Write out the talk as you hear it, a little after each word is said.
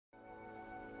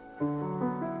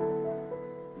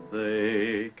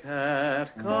They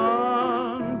can't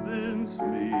convince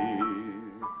me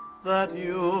that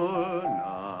you're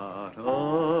not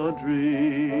a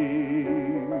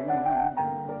dream.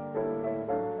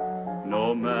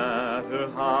 No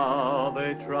matter how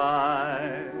they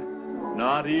try,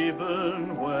 not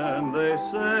even when they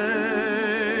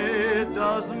say,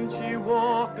 doesn't she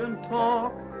walk and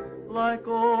talk like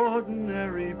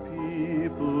ordinary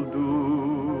people do?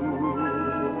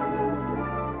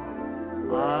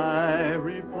 I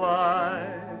reply,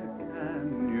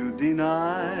 can you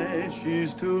deny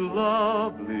she's too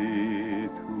lovely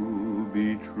to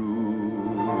be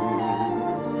true?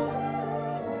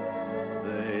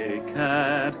 They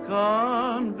can't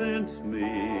convince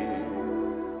me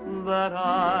that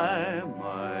I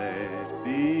might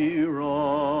be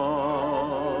wrong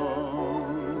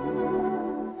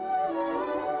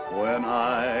when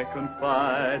I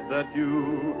confide that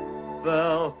you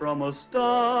fell from a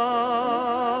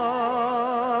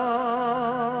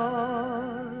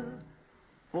star.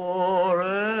 For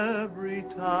every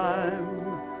time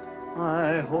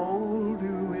I hold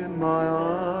you in my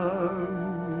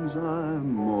arms,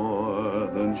 I'm more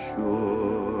than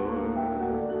sure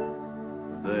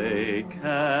they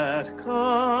can't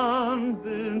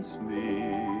convince me,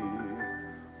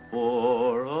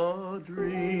 for a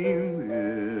dream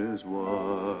is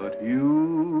what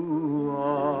you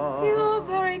are. You're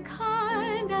very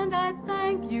kind, and I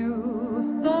thank you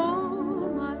so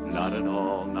much. Not at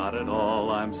all, not at all,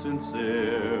 I'm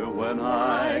sincere when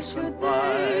Why I should confide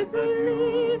they that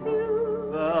believe you you?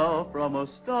 fell from a You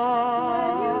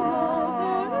star.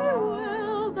 know very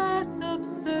well that's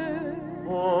absurd.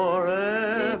 For It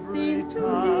every seems to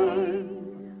time me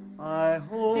I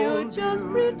hold you're just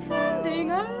you pretending,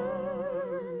 in my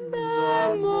and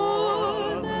arms, I'm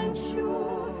more than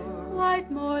sure, quite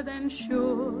more than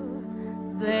sure,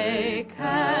 they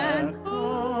can't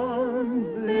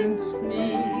convince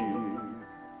me.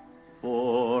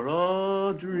 For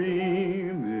a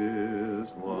dream is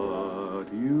what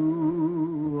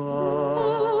you are.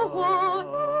 Oh, what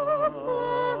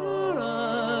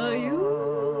are you?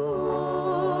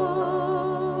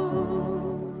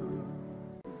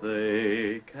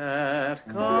 They can't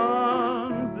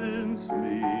convince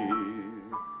me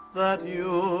that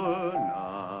you're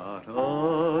not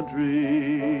a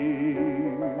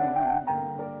dream.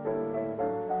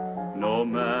 No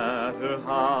matter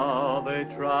how they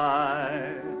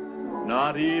try,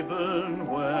 not even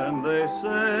when they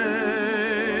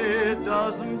say,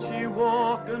 doesn't she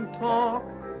walk and talk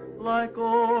like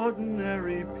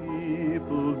ordinary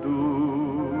people do?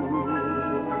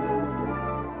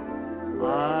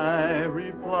 I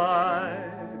reply,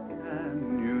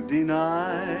 can you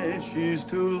deny she's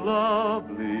too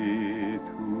lovely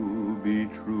to be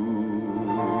true?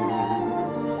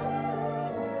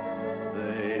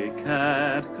 They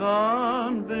can't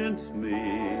convince me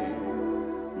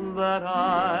that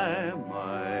I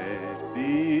might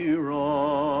be wrong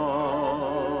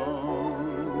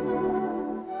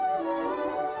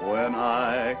when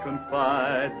I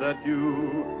confide that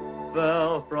you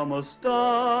fell from a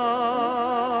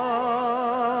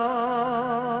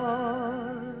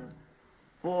star.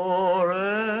 For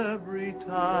every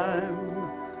time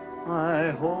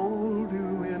I hold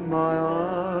you in my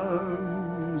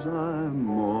arms, I'm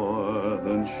more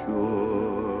than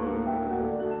sure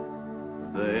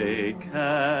they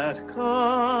can't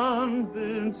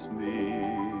convince me,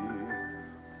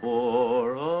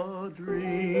 for a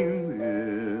dream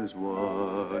is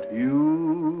what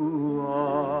you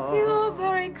are. You're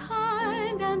very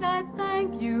kind, and I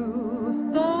thank you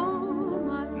so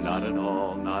much. Not at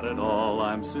all, not at all,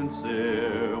 I'm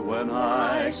sincere when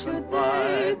Why I should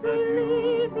they confide that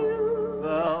believe you you?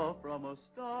 fell from a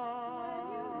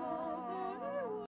star.